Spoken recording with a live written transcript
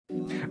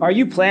Are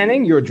you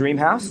planning your dream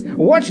house?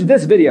 Watch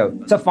this video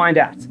to find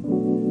out.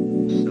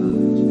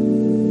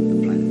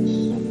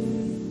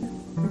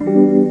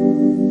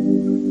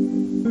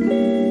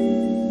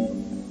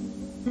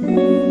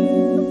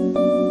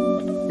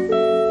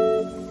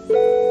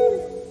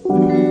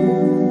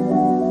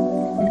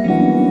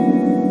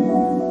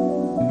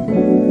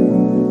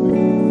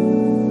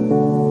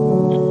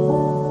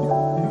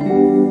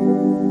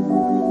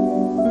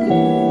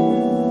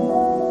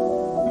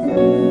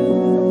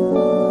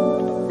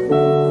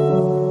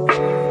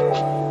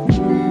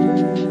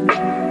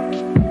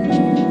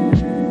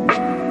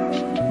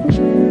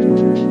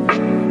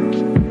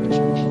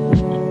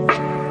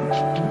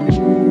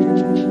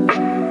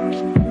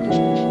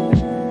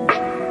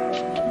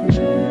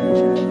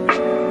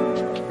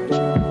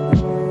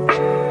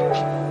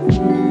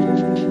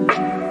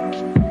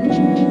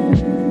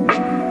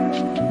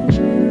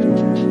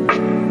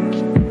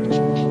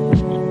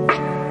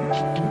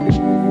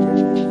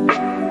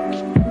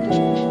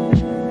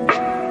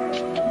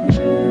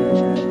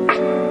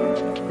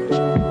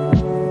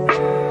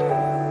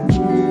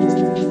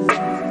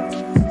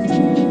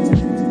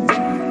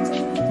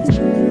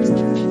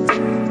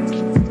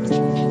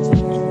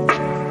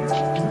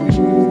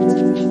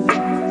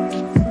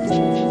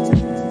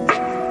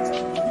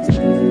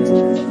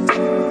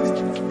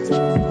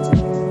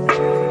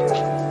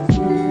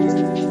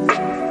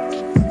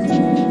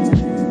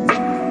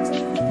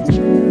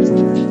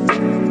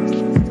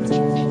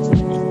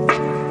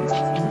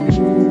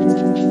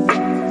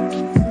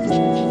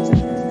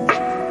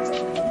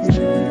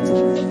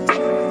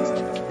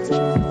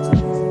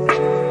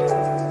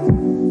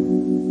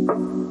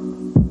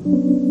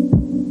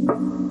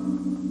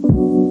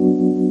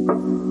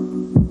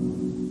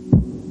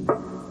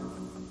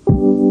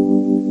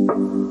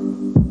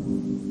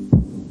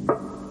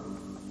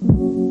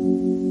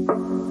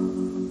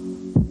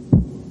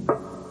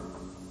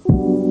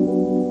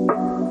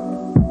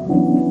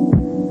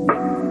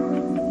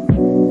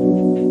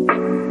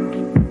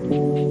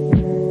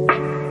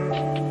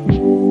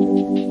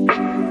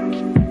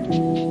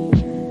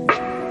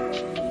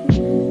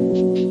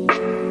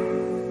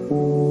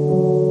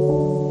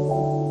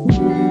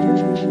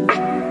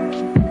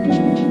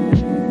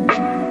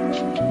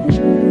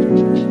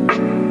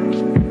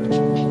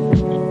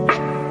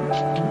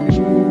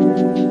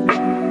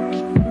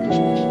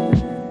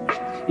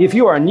 If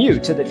you are new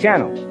to the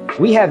channel,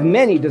 we have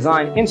many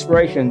design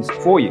inspirations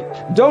for you.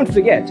 Don't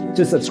forget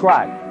to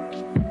subscribe.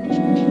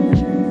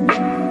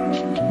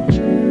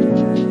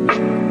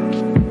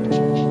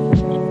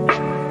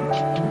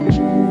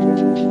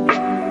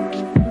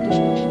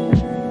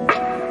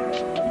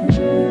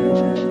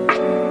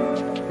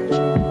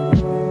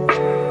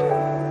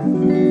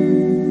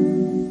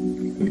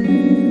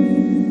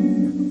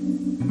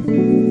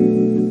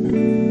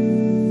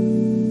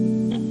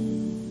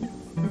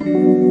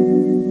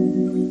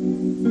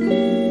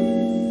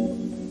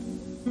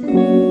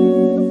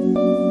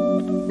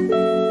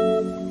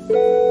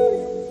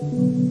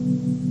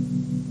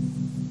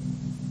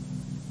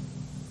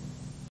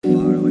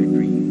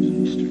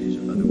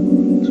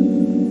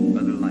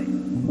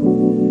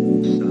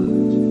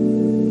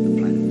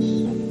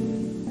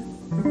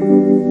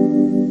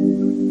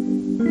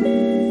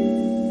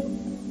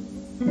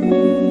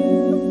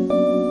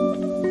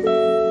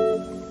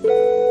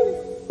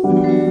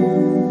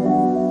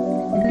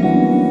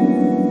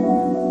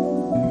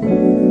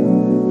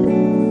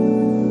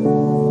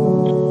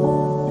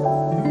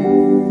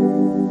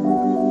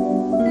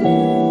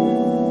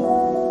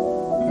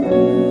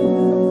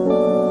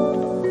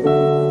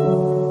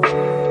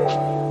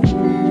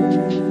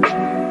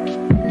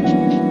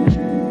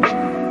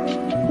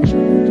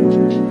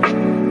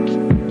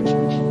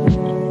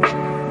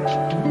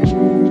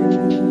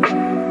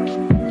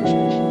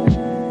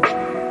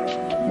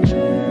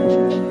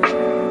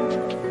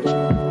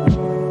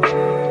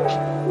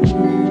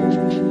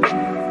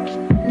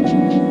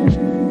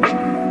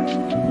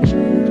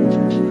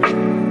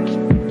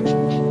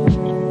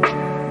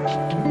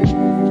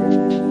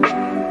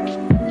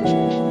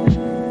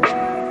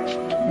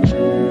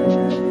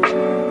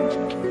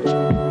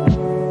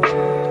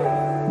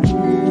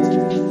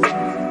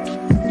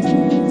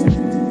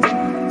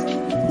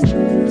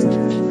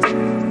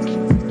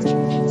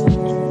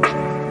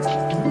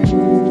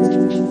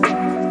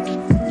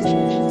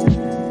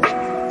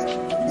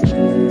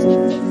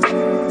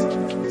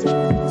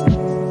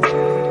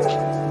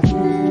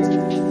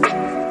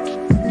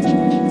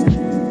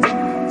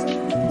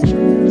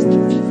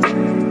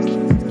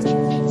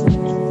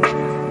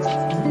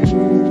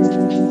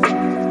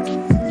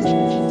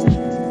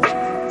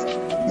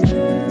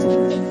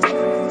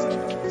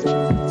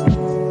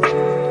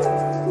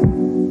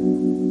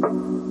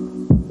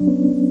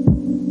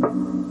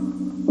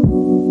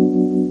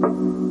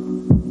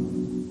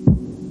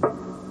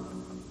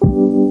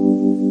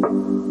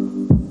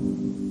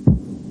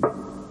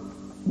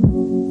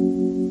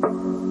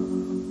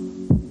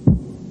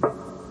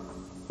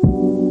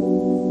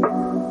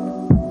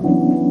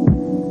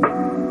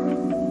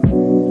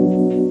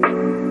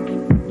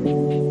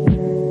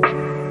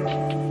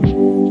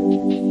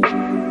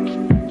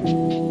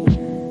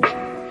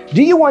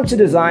 Do you want to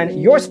design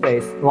your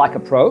space like a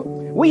pro?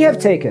 We have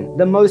taken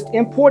the most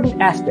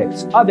important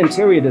aspects of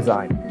interior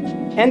design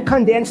and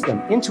condensed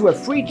them into a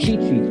free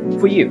cheat sheet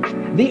for you.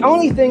 The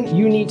only thing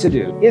you need to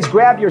do is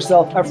grab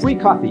yourself a free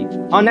copy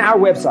on our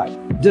website,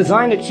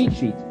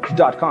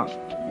 designacheatsheet.com.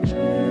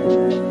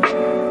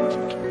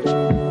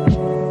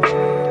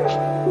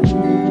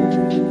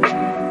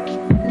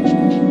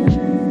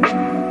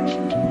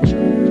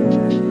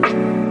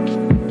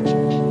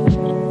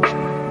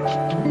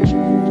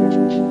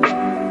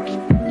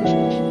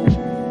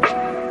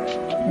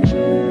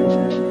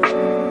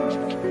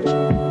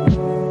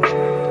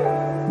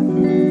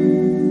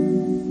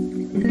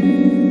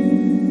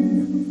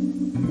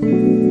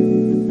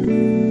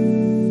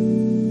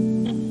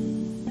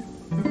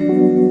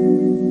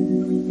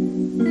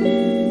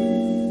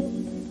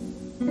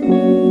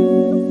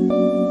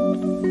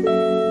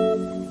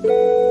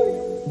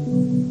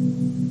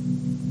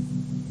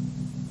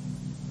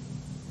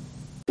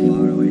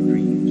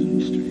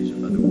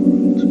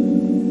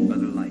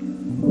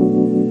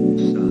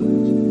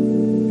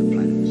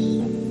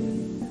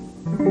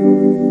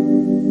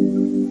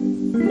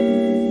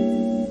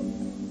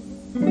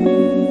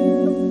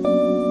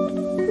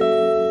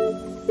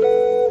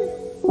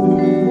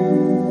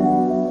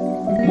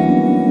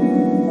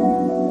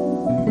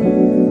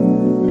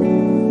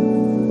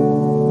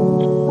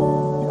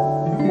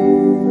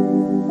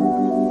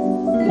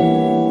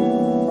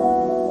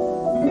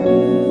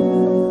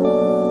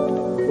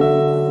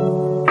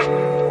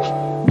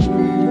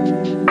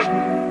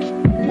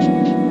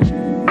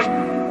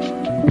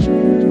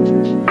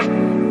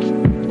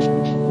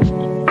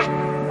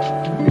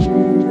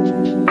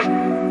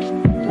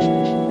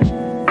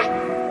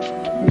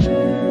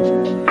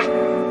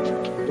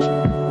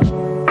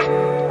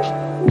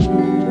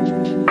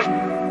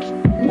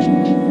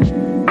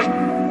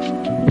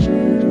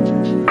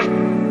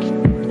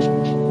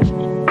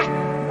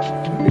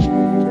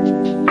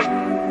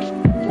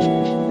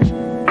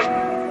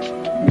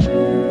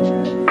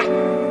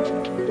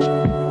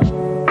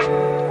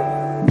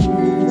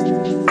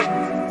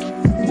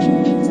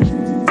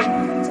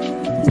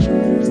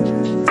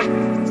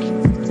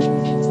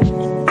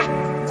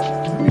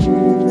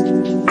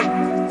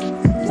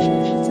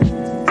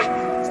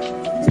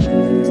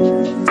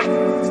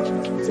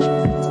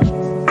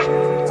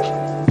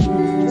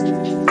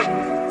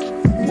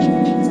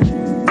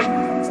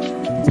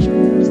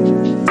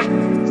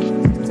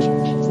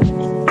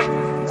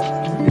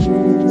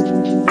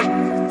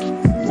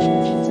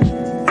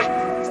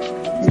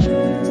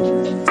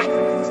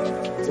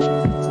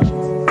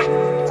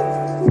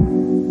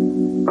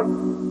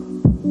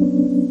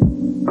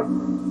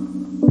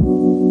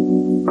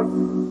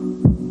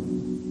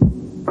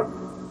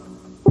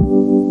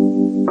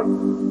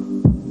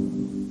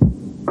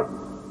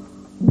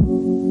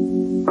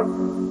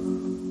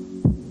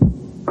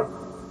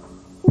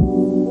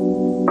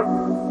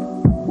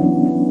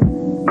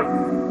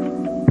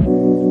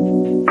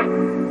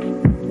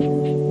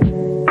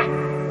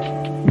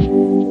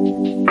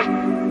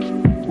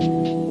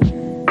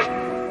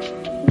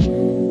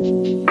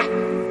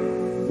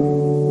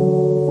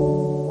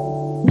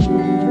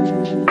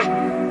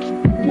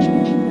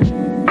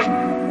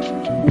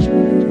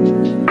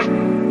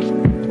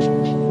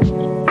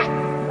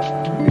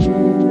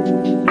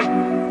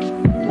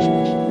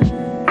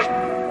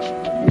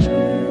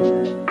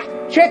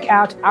 Check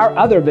out our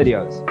other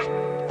videos.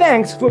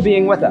 Thanks for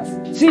being with us.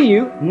 See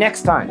you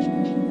next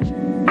time.